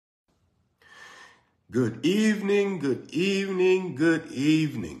Good evening, good evening, good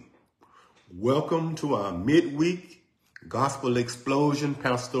evening. Welcome to our midweek gospel explosion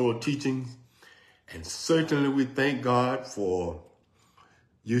pastoral teachings. And certainly we thank God for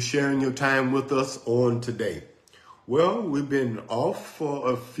you sharing your time with us on today. Well, we've been off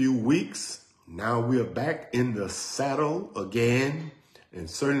for a few weeks. Now we are back in the saddle again. And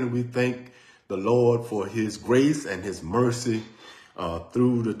certainly we thank the Lord for his grace and his mercy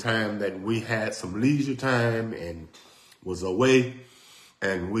through the time that we had some leisure time and was away.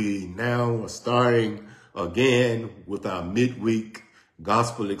 And we now are starting again with our midweek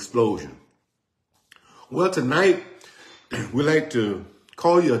gospel explosion. Well, tonight we'd like to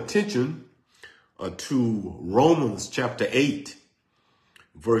call your attention to Romans chapter 8,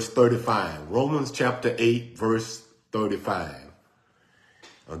 verse 35. Romans chapter 8, verse 35.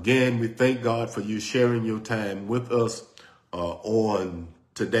 Again, we thank God for you sharing your time with us on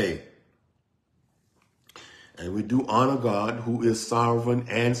today. And we do honor God, who is sovereign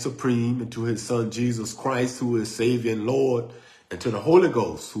and supreme, and to his son, Jesus Christ, who is Savior and Lord, and to the Holy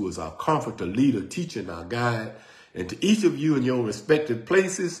Ghost, who is our comforter, leader, teacher, and our guide. And to each of you in your respective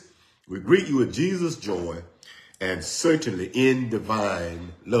places, we greet you with Jesus' joy and certainly in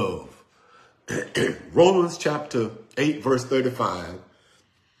divine love. Romans chapter 8, verse 35,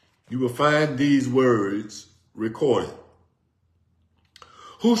 you will find these words recorded.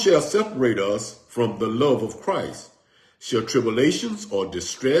 Who shall separate us from the love of Christ? Shall tribulations or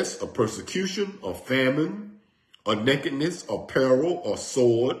distress or persecution or famine or nakedness or peril or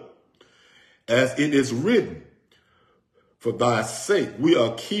sword? As it is written, for thy sake we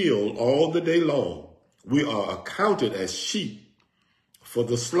are killed all the day long. We are accounted as sheep for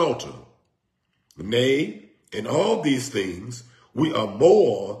the slaughter. Nay, in all these things we are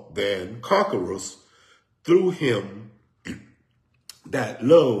more than conquerors through him that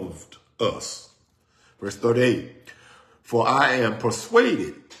loved us. Verse 38, for I am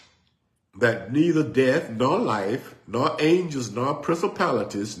persuaded that neither death nor life, nor angels, nor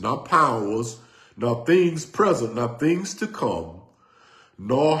principalities, nor powers, nor things present, nor things to come,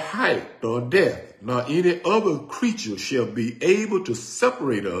 nor height, nor depth, nor any other creature shall be able to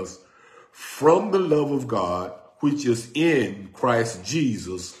separate us from the love of God, which is in Christ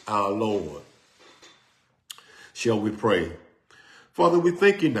Jesus our Lord. Shall we pray? Father, we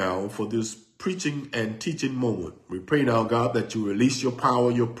thank you now for this preaching and teaching moment. We pray now, God, that you release your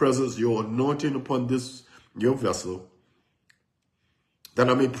power, your presence, your anointing upon this, your vessel, that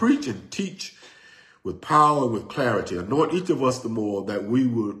I may preach and teach with power and with clarity. Anoint each of us the more that we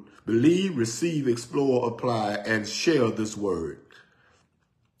would believe, receive, explore, apply, and share this word.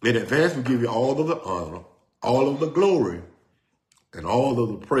 In advance, we give you all of the honor, all of the glory, and all of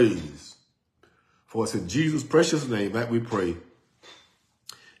the praise. For it's in Jesus' precious name that we pray.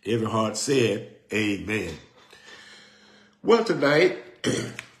 Every heart said, amen. Well, tonight,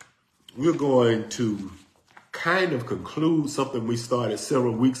 we're going to kind of conclude something we started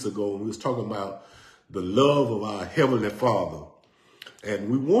several weeks ago. We was talking about the love of our Heavenly Father.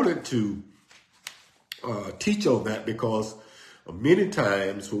 And we wanted to teach on that because many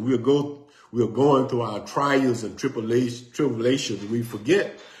times when we're going through our trials and tribulations, we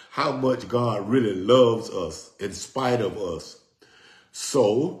forget how much God really loves us in spite of us.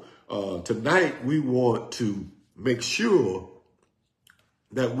 So tonight we want to make sure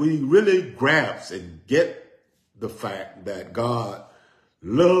that we really grasp and get the fact that God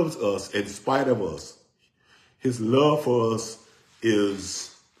loves us in spite of us. His love for us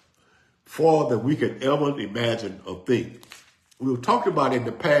is far than we can ever imagine or think. We were talking about in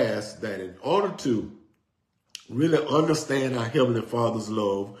the past that in order to really understand our Heavenly Father's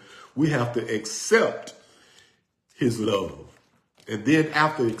love, we have to accept his love. And then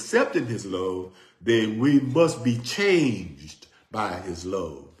after accepting his love, then we must be changed by his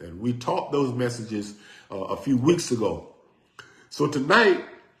love. And we taught those messages a few weeks ago. So tonight,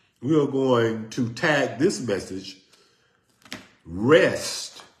 we are going to tag this message,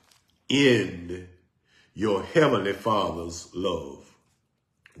 rest in your Heavenly Father's love.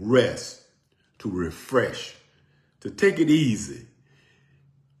 Rest, to refresh, to take it easy,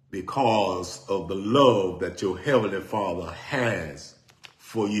 because of the love that your Heavenly Father has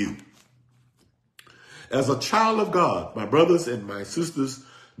for you. As a child of God, my brothers and my sisters,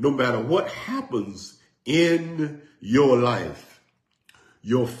 no matter what happens in your life,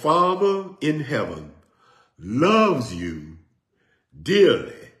 your Father in heaven loves you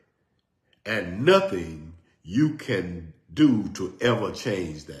dearly, and nothing you can do to ever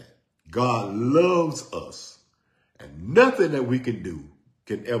change that. God loves us, and nothing that we can do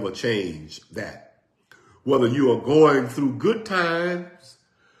can ever change that. Whether you are going through good times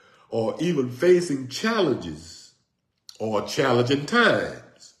or even facing challenges or challenging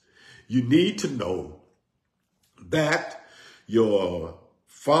times, you need to know that your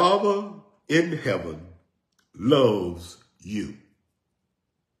Father in heaven loves you.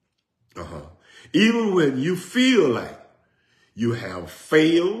 Even when you feel like you have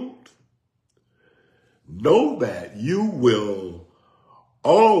failed, know that you will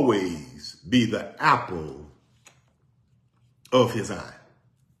always be the apple of his eye.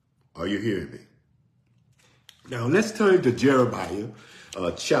 Are you hearing me? Now let's turn to Jeremiah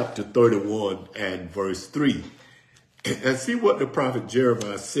chapter 31 and verse 3 and see what the prophet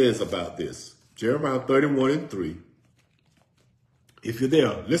Jeremiah says about this. Jeremiah 31 and 3. If you're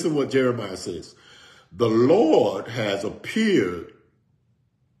there, listen what Jeremiah says. The Lord has appeared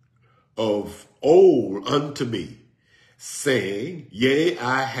of old unto me, saying, yea,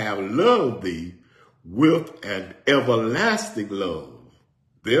 I have loved thee with an everlasting love.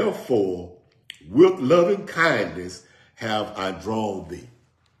 Therefore, with loving kindness have I drawn thee.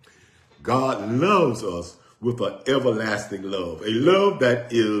 God loves us with an everlasting love, a love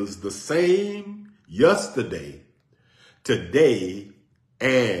that is the same yesterday, today,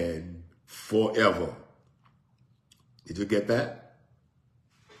 and forever. Did you get that?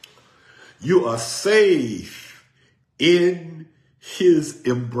 You are safe in his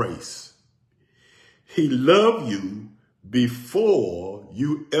embrace. He loved you before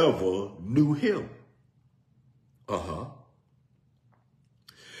you ever knew him.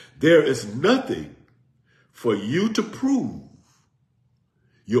 There is nothing for you to prove.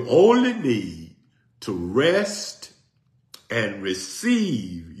 You only need to rest and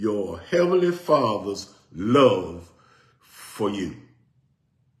receive your Heavenly Father's love for you.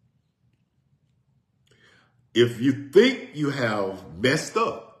 If you think you have messed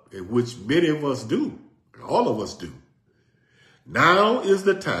up, in which many of us do, all of us do, now is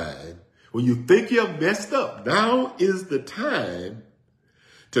the time, when you think you have messed up, now is the time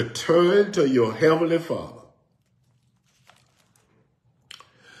to turn to your Heavenly Father.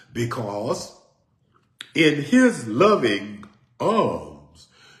 Because in his loving arms,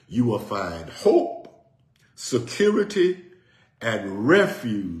 you will find hope, security, and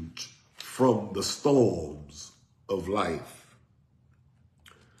refuge from the storms of life.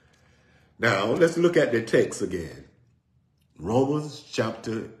 Now, let's look at the text again. Romans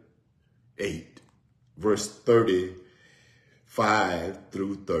chapter 8, verse 35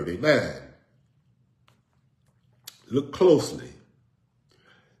 through 39. Look closely.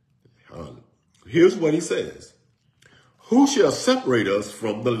 Here's what he says. Who shall separate us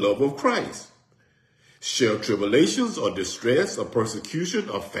from the love of Christ? Shall tribulations or distress or persecution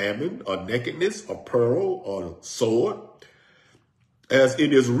or famine or nakedness or peril or sword? As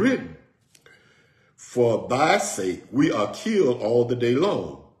it is written, for thy sake we are killed all the day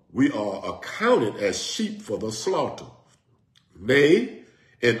long. We are accounted as sheep for the slaughter. Nay,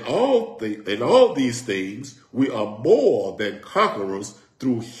 in all these things we are more than conquerors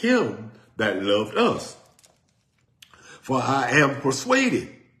through him that loved us. For I am persuaded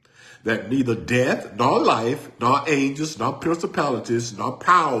that neither death, nor life, nor angels, nor principalities, nor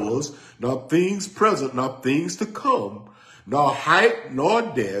powers, nor things present, nor things to come, nor height, nor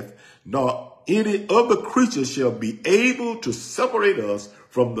depth, nor any other creature shall be able to separate us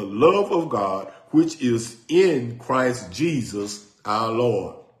from the love of God, which is in Christ Jesus our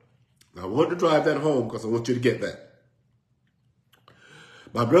Lord. Now, I want to drive that home because I want you to get that.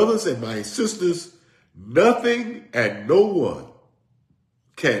 My brothers and my sisters, nothing and no one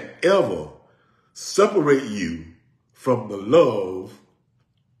can ever separate you from the love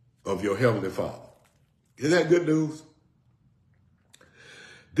of your Heavenly Father. Isn't that good news?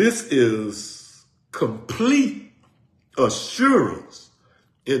 This is complete assurance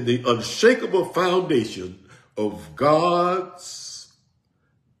in the unshakable foundation of God's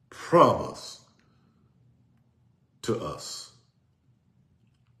promise to us.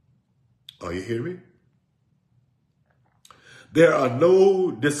 Are you hearing me? There are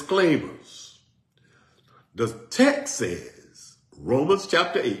no disclaimers. The text says, Romans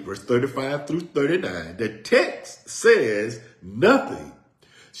chapter 8, verse 35 through 39, the text says nothing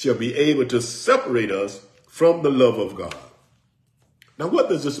shall be able to separate us from the love of God. Now, what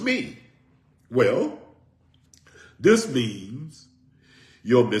does this mean? Well, this means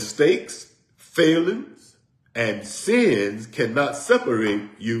your mistakes, failings, and sins cannot separate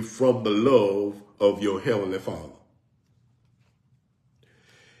you from the love of your Heavenly Father.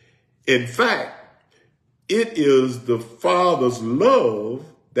 In fact, it is the Father's love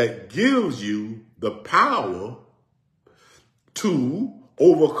that gives you the power to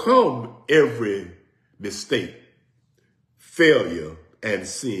overcome every mistake, failure, and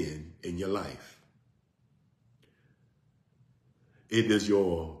sin in your life. It is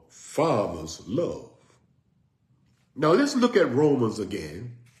your Father's love. Now let's look at Romans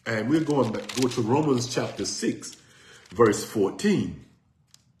again, and we're going to go to Romans chapter 6, verse 14.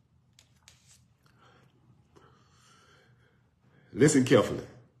 Listen carefully.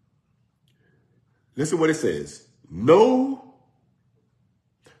 Listen what it says. No,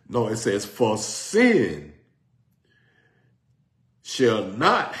 it says, for sin shall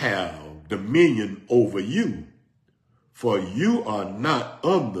not have dominion over you, for you are not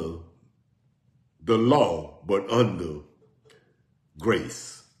under the law, but under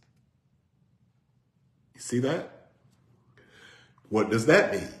grace. You see that? What does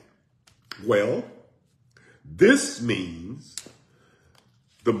that mean? Well, this means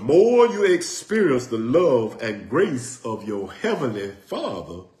the more you experience the love and grace of your Heavenly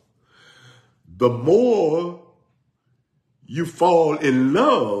Father, the more you fall in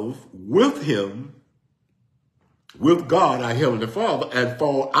love with Him, with God, our Heavenly Father, and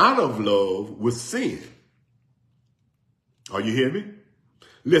fall out of love with sin. Are you hearing me?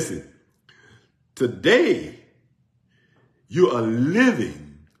 Listen, today you are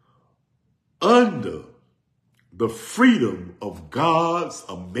living under the freedom of God's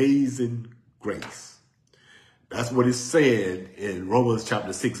amazing grace. That's what it's saying in Romans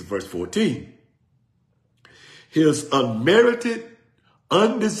chapter 6, verse 14. His unmerited,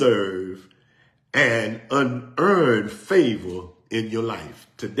 undeserved, and unearned favor in your life.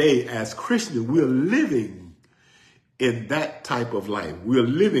 Today, as Christians, we're living in that type of life. We're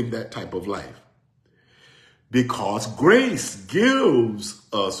living that type of life because grace gives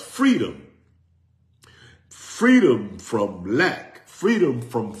us freedom. Freedom from lack, freedom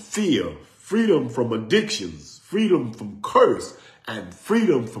from fear, freedom from addictions, freedom from curse, and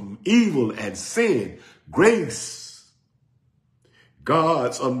freedom from evil and sin. Grace,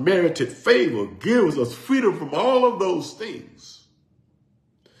 God's unmerited favor, gives us freedom from all of those things.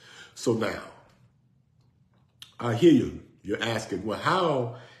 So now, I hear you. You're asking, well,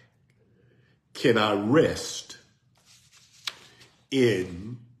 how can I rest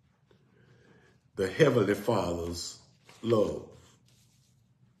in the Heavenly Father's love?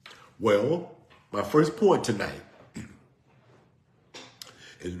 Well, my first point tonight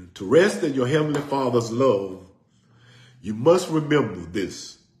is to rest in your Heavenly Father's love. You must remember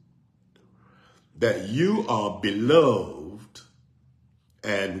this, that you are beloved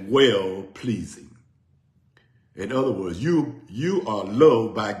and well-pleasing. In other words, you are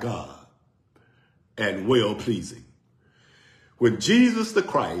loved by God and well-pleasing. When Jesus the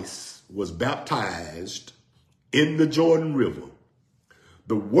Christ was baptized in the Jordan River,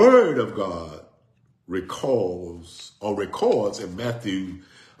 the Word of God records in Matthew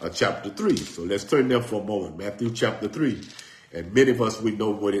chapter 3. So let's turn there for a moment. Matthew chapter 3. And many of us, we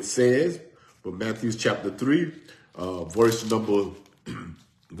know what it says, but Matthew chapter 3, verse number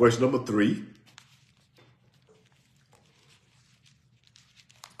 3.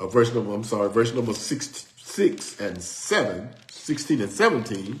 Verse number 6 and 7, 16 and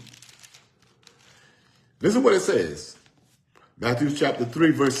 17. Listen what it says. Matthew chapter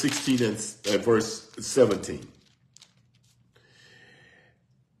 3, verse 16 and verse 17.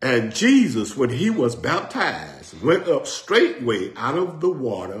 And Jesus, when he was baptized, went up straightway out of the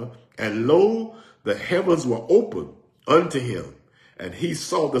water, and lo, the heavens were opened unto him. And he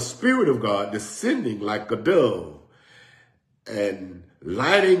saw the Spirit of God descending like a dove and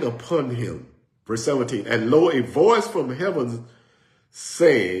lighting upon him. Verse 17, and lo, a voice from heaven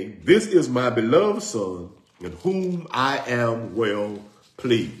saying, this is my beloved Son, in whom I am well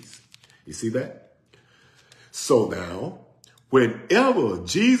pleased. You see that? So now, whenever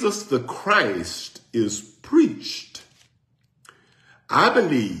Jesus the Christ is preached, I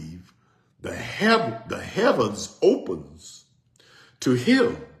believe the heavens opens to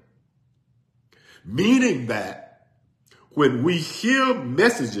him, meaning that when we hear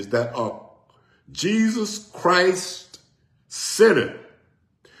messages that are Jesus Christ centered,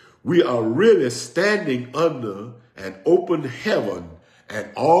 we are really standing under an open heaven, and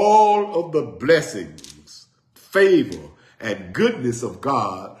all of the blessings, favor, and goodness of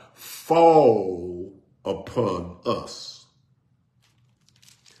God fall upon us.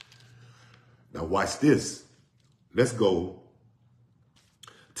 Now watch this. Let's go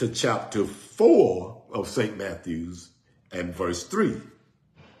to chapter 4 of St. Matthew's and verse 3.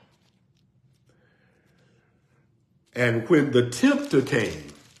 And when the tempter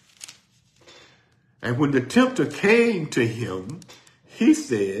came to him, he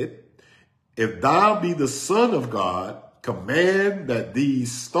said, if thou be the Son of God, command that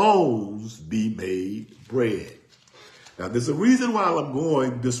these stones be made bread. Now, there's a reason why I'm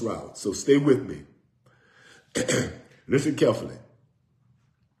going this route, so stay with me. Listen carefully.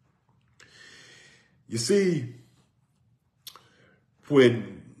 You see,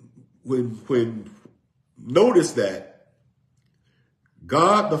 when notice that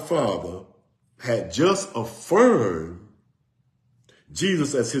God the Father had just affirmed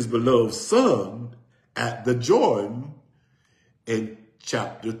Jesus as his beloved son at the Jordan in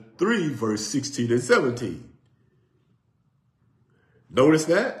chapter 3, verse 16 and 17. Notice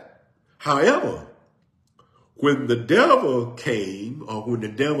that? However, when the devil came, or when the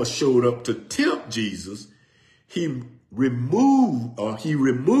devil showed up to tempt Jesus, he removed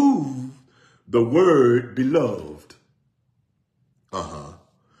the word beloved.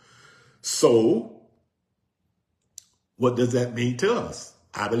 So, what does that mean to us?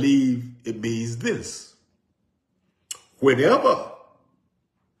 I believe it means this. Whenever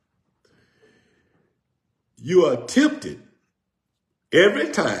you are tempted, every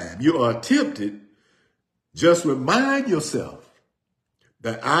time you are tempted, just remind yourself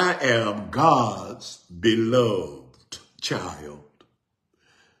that I am God's beloved child.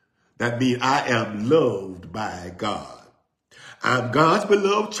 That means I am loved by God. I'm God's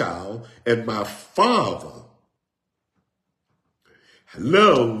beloved child, and my Father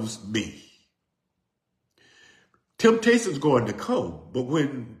loves me. Temptation's going to come, but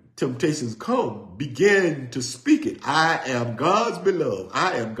when temptations come, begin to speak it. I am God's beloved.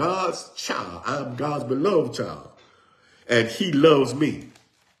 I am God's child. I am God's beloved child, and he loves me.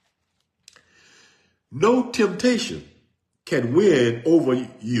 No temptation can win over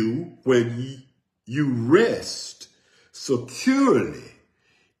you when you rest securely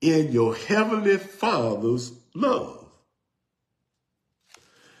in your heavenly Father's love.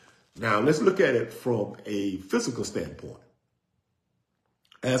 Now, let's look at it from a physical standpoint.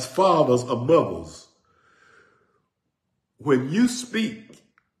 As fathers or mothers, when you speak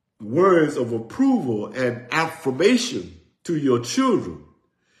words of approval and affirmation to your children,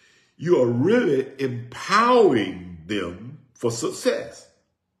 you are really empowering them for success.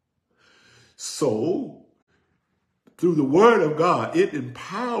 So, through the word of God, it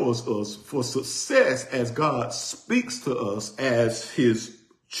empowers us for success as God speaks to us as his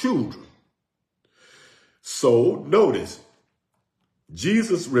children. So, notice,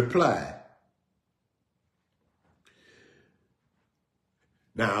 Jesus replied.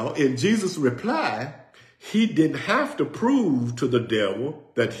 Now, in Jesus' reply, he didn't have to prove to the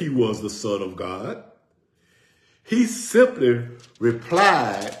devil that he was the Son of God. He simply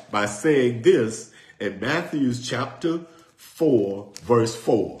replied by saying this in Matthew chapter 4, verse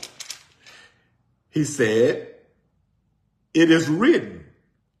 4. He said, "It is written,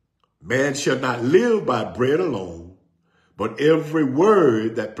 man shall not live by bread alone, but every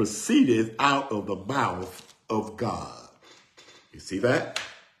word that proceedeth out of the mouth of God." You see that?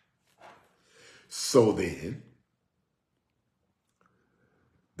 So then,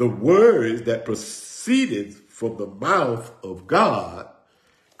 the words that proceeded from the mouth of God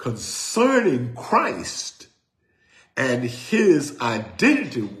concerning Christ and his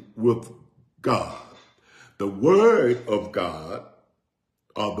identity with God, the word of God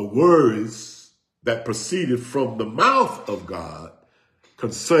are the words that proceeded from the mouth of God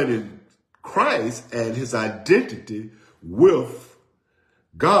concerning Christ and his identity with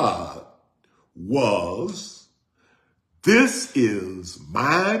God was, "This is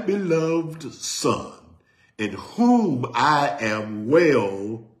my beloved Son, in whom I am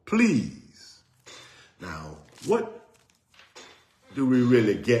well pleased." Now, what do we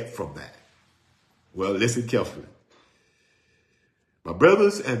really get from that? Well, listen carefully. My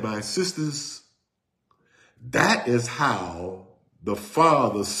brothers and my sisters, that is how the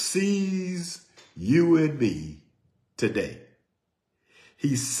Father sees you and me today.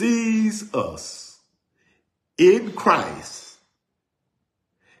 He sees us in Christ,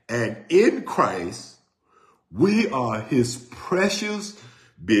 and in Christ, we are his precious,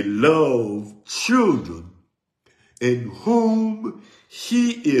 beloved children in whom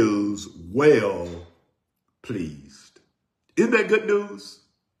he is well pleased. Isn't that good news?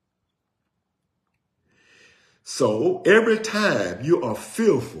 So every time you are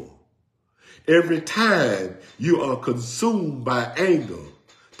fearful, every time you are consumed by anger,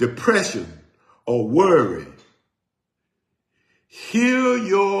 depression, or worry, hear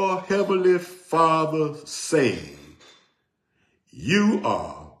your heavenly Father saying, "You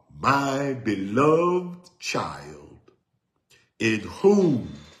are my beloved child, in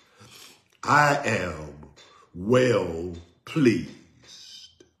whom I am well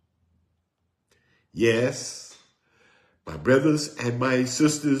pleased." Yes, my brothers and my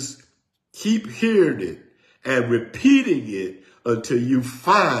sisters, keep hearing it and repeating it until you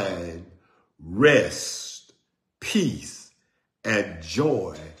find rest, peace, and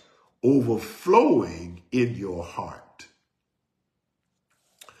joy overflowing in your heart.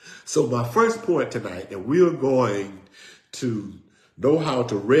 So my first point tonight, that we're going to know how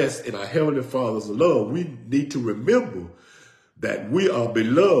to rest in our Heavenly Father's love, we need to remember that we are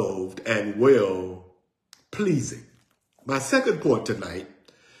beloved and well pleasing. My second point tonight,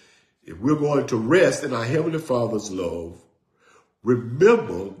 if we're going to rest in our Heavenly Father's love,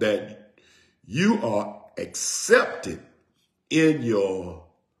 remember that you are accepted in your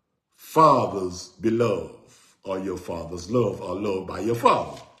Father's beloved, or your Father's love, or loved by your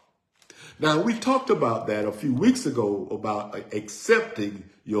Father. Now, we talked about that a few weeks ago, about accepting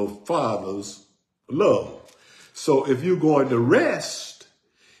your Father's love. So if you're going to rest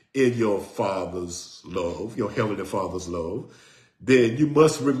in your Father's love, your Heavenly Father's love, then you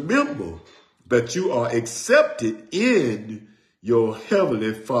must remember that you are accepted in your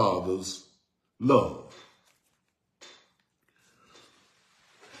Heavenly Father's love.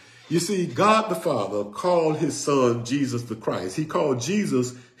 You see, God the Father called his Son, Jesus the Christ. He called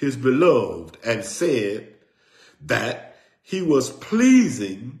Jesus his beloved and said that he was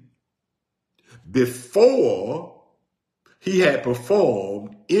pleasing before he had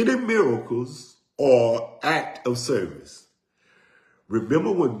performed any miracles or act of service.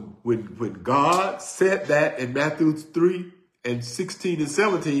 Remember when God said that in Matthew 3 and 16 and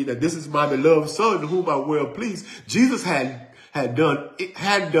 17, that this is my beloved Son, in whom I well pleased. Jesus hadn't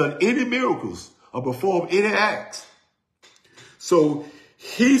done any miracles or performed any acts. So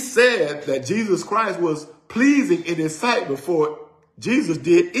he said that Jesus Christ was pleasing in his sight before Jesus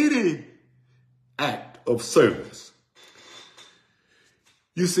did any act of service.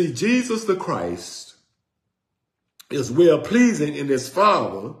 You see, Jesus the Christ is well pleasing in his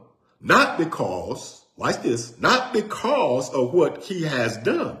Father, not because, watch this, not because of what he has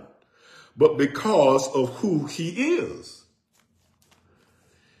done, but because of who he is.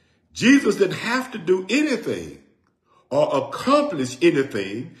 Jesus didn't have to do anything or accomplish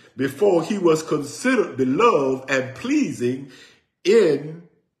anything before he was considered beloved and pleasing in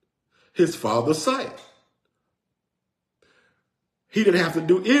his Father's sight. He didn't have to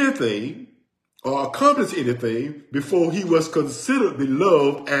do anything or accomplish anything before he was considered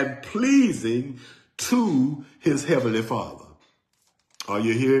beloved and pleasing to his Heavenly Father. Are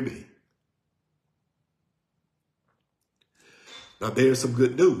you hearing me? Now, there's some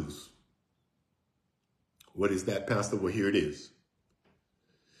good news. What is that, Pastor? Well, here it is.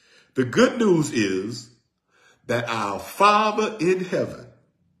 The good news is that our Father in heaven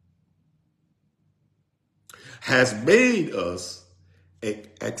has made us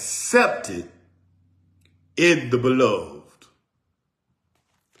accepted in the beloved.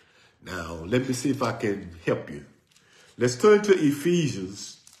 Now, let me see if I can help you. Let's turn to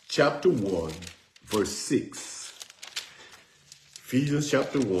Ephesians chapter 1, verse 6. Ephesians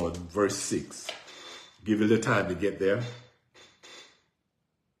chapter 1, verse 6. Give you a little time to get there.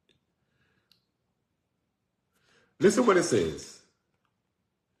 Listen what it says.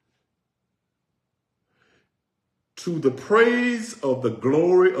 To the praise of the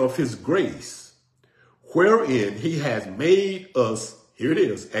glory of his grace, wherein he has made us, here it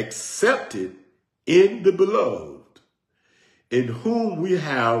is, accepted in the beloved, in whom we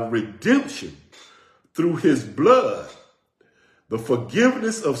have redemption through his blood, the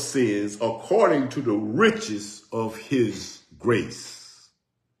forgiveness of sins according to the riches of his grace.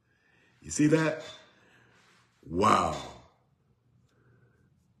 You see that? Wow.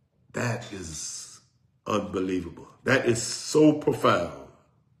 That is unbelievable. That is so profound.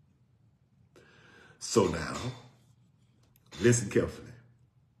 So now, listen carefully.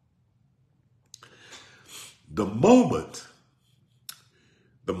 The moment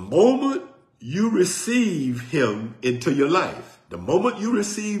you receive him into your life, the moment you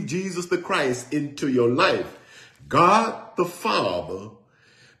receive Jesus the Christ into your life, God the Father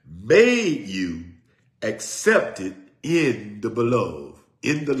made you accepted in the beloved,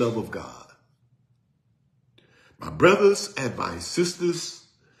 in the love of God. My brothers and my sisters,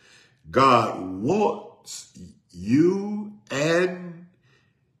 God wants you and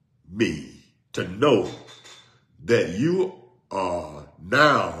me to know that you are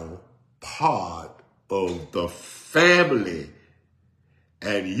now part of the family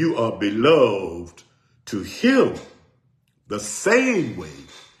and you are beloved to him the same way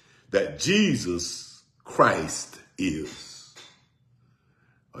that Jesus Christ is.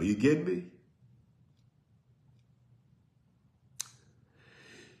 Are you getting me?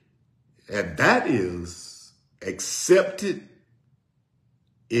 And that is accepted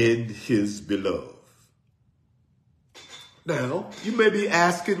in his beloved. Now, you may be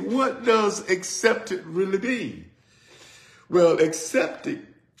asking, what does accepted really mean? Well, accepted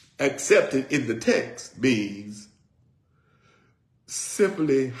in the text means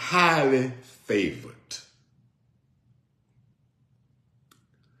simply highly favored.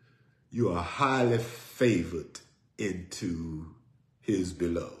 You are highly favored into his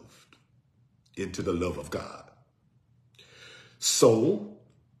beloved, into the love of God. So,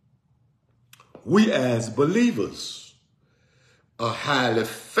 we as believers are highly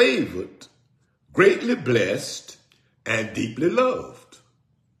favored, greatly blessed, and deeply loved.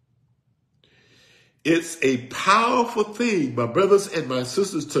 It's a powerful thing, my brothers and my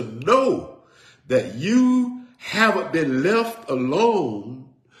sisters, to know that you haven't been left alone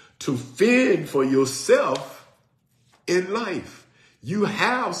to fend for yourself in life. You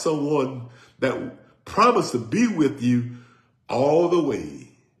have someone that promised to be with you all the way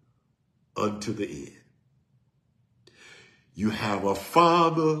unto the end. You have a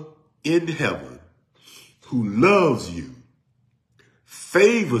Father in heaven who loves you,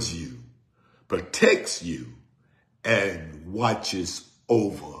 favors you, protects you, and watches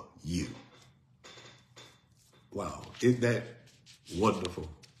over you. Wow, isn't that wonderful?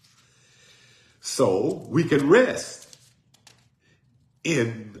 So we can rest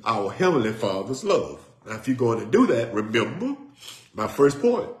in our Heavenly Father's love. Now, if you're going to do that, remember my first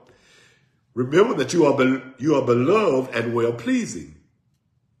point. Remember that you are beloved and well-pleasing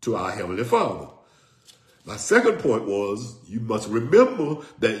to our Heavenly Father. My second point was you must remember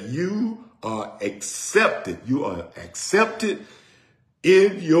that you are accepted. You are accepted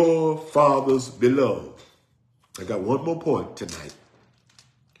in your Father's beloved. I got one more point tonight.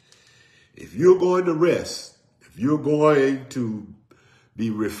 If you're going to rest, if you're going to be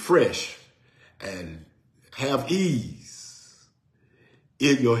refreshed and have ease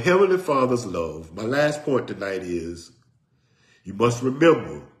in your Heavenly Father's love, my last point tonight is you must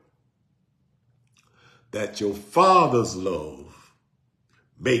remember that your Father's love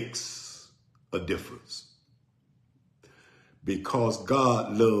makes a difference. Because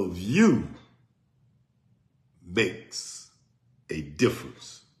God loves you makes a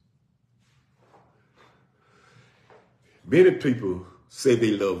difference. Many people say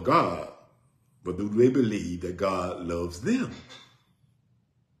they love God, but do they believe that God loves them?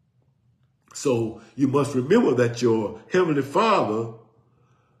 So you must remember that your Heavenly Father,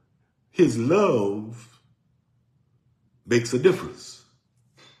 his love makes a difference.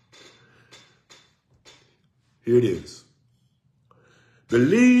 Here it is.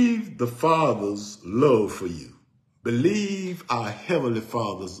 Believe the Father's love for you. Believe our Heavenly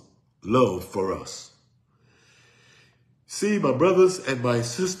Father's love for us. See, my brothers and my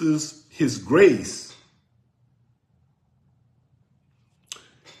sisters, his grace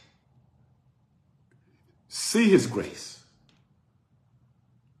see his grace.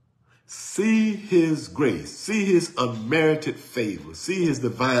 See his grace. See his unmerited favor. See his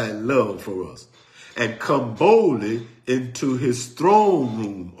divine love for us. And come boldly into his throne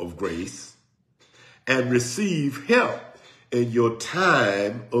room of grace and receive help in your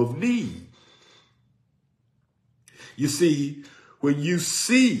time of need. You see, when you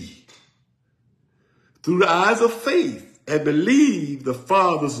see through the eyes of faith and believe the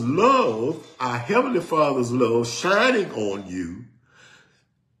Father's love, our Heavenly Father's love shining on you,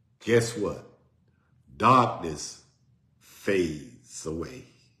 guess what? Darkness fades away.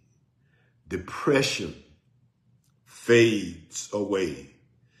 Depression fades away.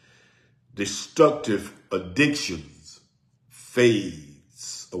 Destructive addictions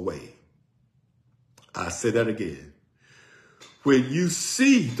fades away. I say that again. When you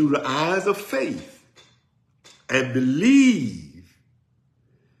see through the eyes of faith and believe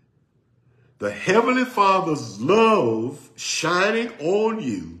the Heavenly Father's love shining on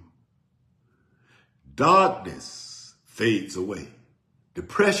you, darkness fades away.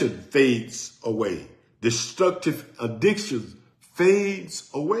 Depression fades away. Destructive addictions fades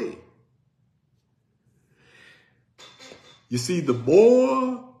away. You see, the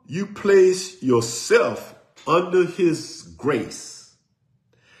more you place yourself under his grace,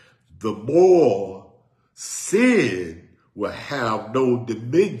 the more sin will have no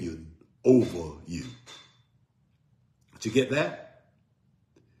dominion over you. Did you get that?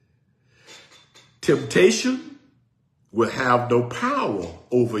 Temptation will have no power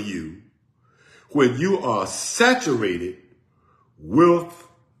over you when you are saturated with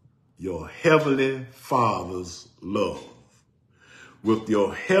your Heavenly Father's love, with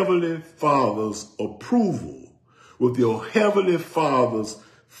your Heavenly Father's approval, with your Heavenly Father's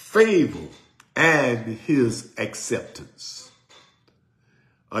favor and his acceptance.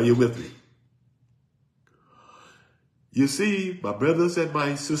 Are you with me? You see, my brothers and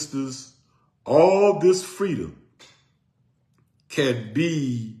my sisters, all this freedom can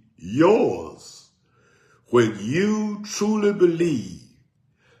be yours when you truly believe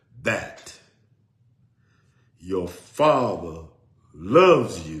that your Father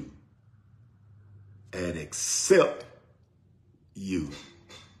loves you and accepts you,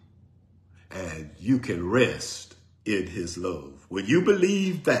 and you can rest in his love. When you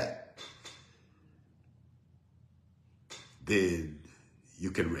believe that, then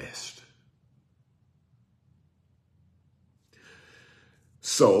you can rest.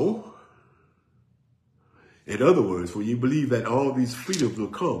 So, in other words, when you believe that all these freedoms will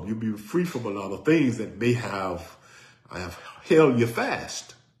come, you'll be free from a lot of things that may have held you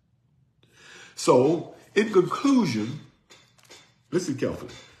fast. So, in conclusion, listen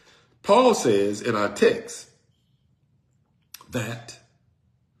carefully. Paul says in our text that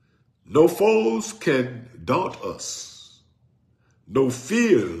no foes can daunt us. No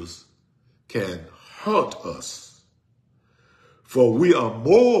fears can haunt us. For we are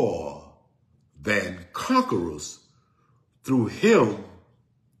more than conquerors through him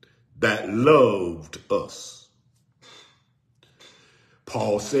that loved us.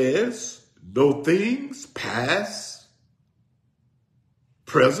 Paul says, no things past,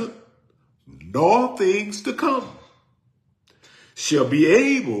 present, nor things to come shall be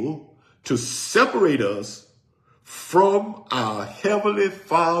able to separate us from our Heavenly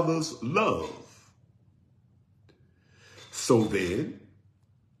Father's love. So then,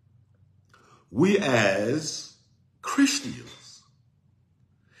 we as Christians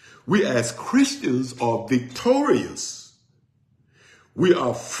are victorious. We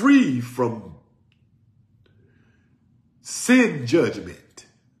are free from sin judgment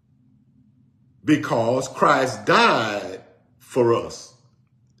because Christ died for us.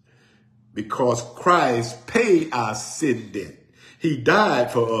 Because Christ paid our sin debt. He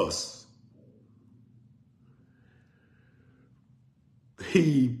died for us.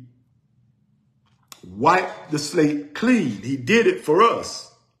 He wiped the slate clean. He did it for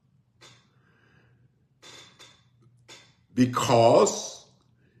us. Because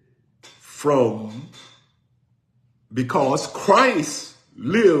Christ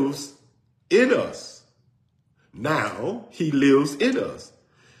lives in us. Now he lives in us.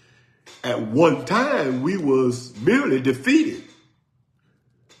 At one time, we was merely defeated,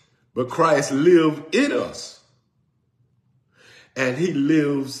 but Christ lived in us, and he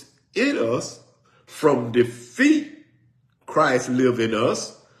lives in us from defeat. Christ lives in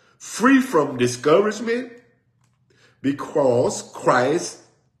us, free from discouragement, because Christ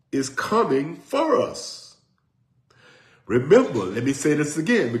is coming for us. Remember, let me say this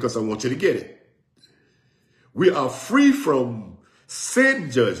again because I want you to get it. We are free from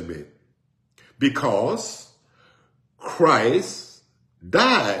sin judgment because Christ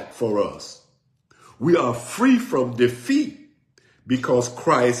died for us. We are free from defeat because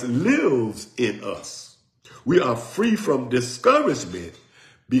Christ lives in us. We are free from discouragement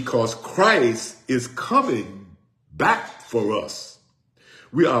because Christ is coming back for us.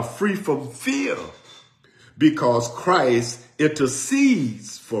 We are free from fear because Christ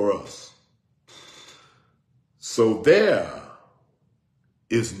intercedes for us. So there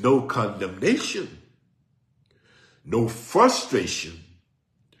is no condemnation, no frustration,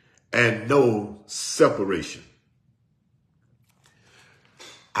 and no separation.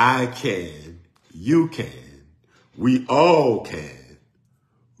 I can, you can, we all can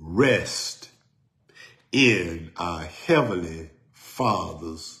rest in our Heavenly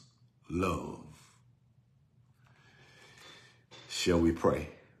Father's love. Shall we pray?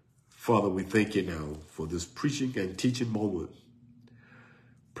 Father, we thank you now for this preaching and teaching moment.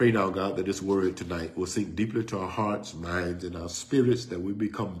 Pray now, God, that this word tonight will sink deeply to our hearts, minds, and our spirits, that we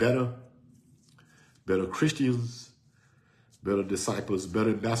become better Christians, better disciples,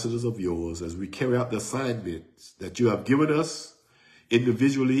 better ambassadors of yours as we carry out the assignments that you have given us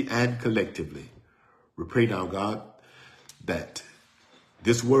individually and collectively. We pray now, God, that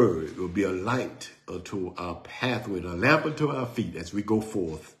this word will be a light unto our pathway and a lamp unto our feet as we go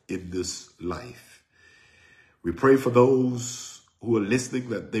forth in this life. We pray for those who are listening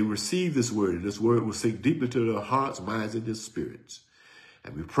that they receive this word, and this word will sink deeply to their hearts, minds, and their spirits.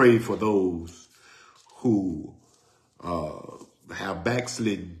 And we pray for those who have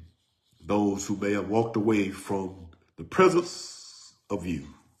backslidden, those who may have walked away from the presence of you,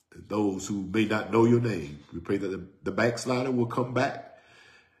 and those who may not know your name. We pray that the backslider will come back,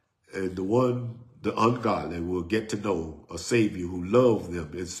 and the ungodly will get to know a Savior who loves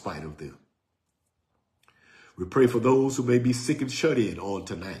them in spite of them. We pray for those who may be sick and shut in on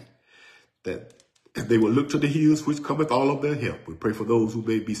tonight, that and they will look to the hills which cometh all of their help. We pray for those who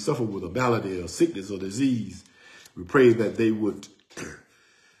may be suffering with a malady or sickness or disease. We pray that they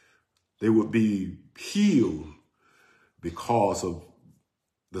would be healed because of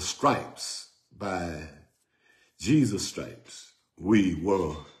the stripes. By Jesus' stripes, we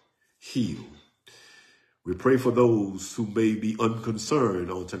were healed. We pray for those who may be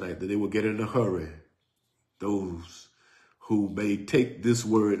unconcerned on tonight, that they will get in a hurry. Those who may take this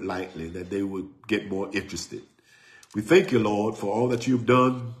word lightly, that they would get more interested. We thank you, Lord, for all that you've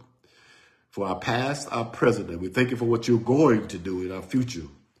done for our past, our present, and we thank you for what you're going to do in our future.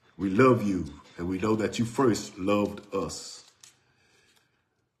 We love you, and we know that you first loved us.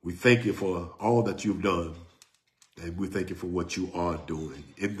 We thank you for all that you've done, and we thank you for what you are doing.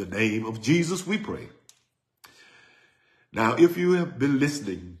 In the name of Jesus, we pray. Now, if you have been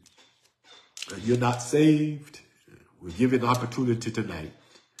listening and you're not saved, we'll give you an opportunity tonight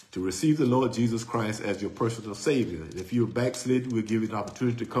to receive the Lord Jesus Christ as your personal Savior. And if you're backslidden, we'll give you an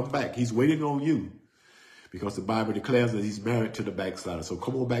opportunity to come back. He's waiting on you because the Bible declares that he's married to the backslider. So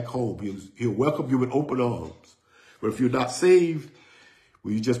come on back home. He'll welcome you with open arms. But if you're not saved,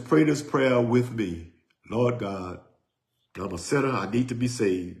 will you just pray this prayer with me? Lord God, I'm a sinner. I need to be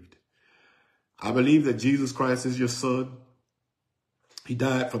saved. I believe that Jesus Christ is your son. He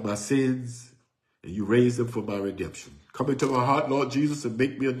died for my sins, and you raised him for my redemption. Come into my heart, Lord Jesus, and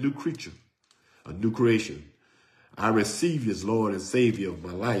make me a new creature, a new creation. I receive you as Lord and Savior of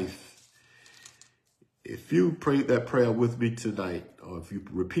my life. If you prayed that prayer with me tonight, or if you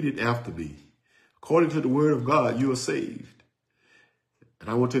repeat it after me, according to the word of God, you are saved.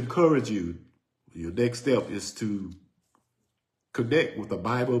 And I want to encourage you. Your next step is to connect with a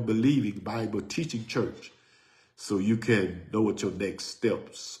Bible-believing, Bible-teaching church so you can know what your next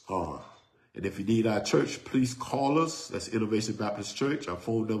steps are. And if you need our church, please call us. That's Innovation Baptist Church. Our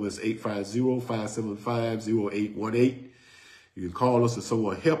phone number is 850-575-0818. You can call us and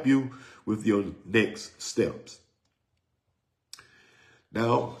someone will help you with your next steps.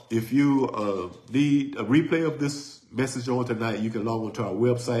 Now, if you need a replay of this message on tonight, you can log on to our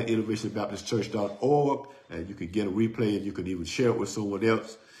website, innovationbaptistchurch.org, and you can get a replay and you can even share it with someone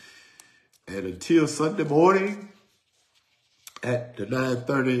else. And until Sunday morning at the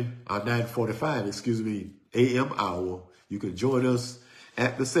 9:45 a.m. hour, you can join us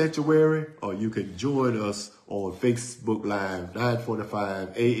at the sanctuary, or you can join us on Facebook Live,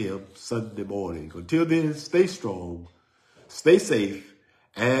 9:45 a.m. Sunday morning. Until then, stay strong, stay safe,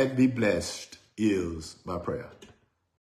 and be blessed is my prayer.